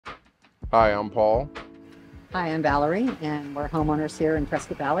Hi, I'm Paul. Hi, I'm Valerie, and we're homeowners here in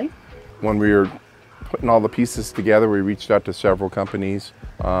Prescott Valley. When we were putting all the pieces together, we reached out to several companies.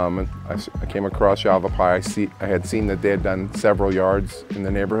 And I came across Yavapai. I had seen that they had done several yards in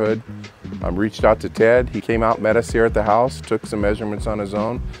the neighborhood. Reached out to Ted. He came out, met us here at the house, took some measurements on his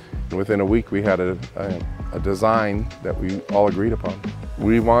own, and within a week we had a design that we all agreed upon.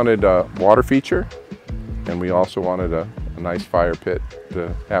 We wanted a water feature, and we also wanted a nice fire pit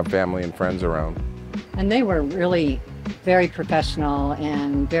to have family and friends around. And they were really very professional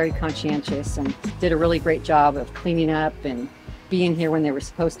and very conscientious and did a really great job of cleaning up and being here when they were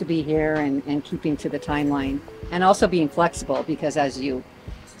supposed to be here and keeping to the timeline. And also being flexible, because as you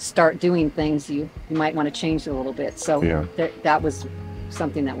start doing things, you might want to change it a little bit. So yeah, that was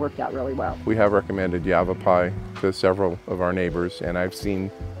something that worked out really well. We have recommended Yavapai to several of our neighbors, and I've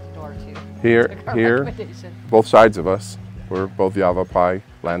seen here, both sides of us. We're both Yavapai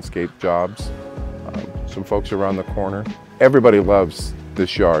Landscape jobs. Some folks around the corner. Everybody loves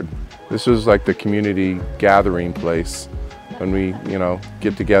this yard. This is like the community gathering place when we,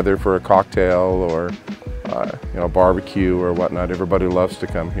 get together for a cocktail or, barbecue or whatnot. Everybody loves to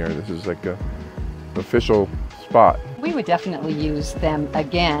come here. This is like a official spot. We would definitely use them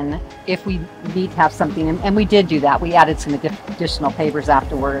again if we need to have something, and we did do that. We added some additional pavers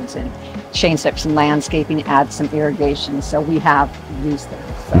afterwards and changed up some landscaping, add some irrigation, so we have used them.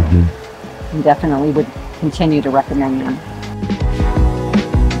 So we definitely would continue to recommend them.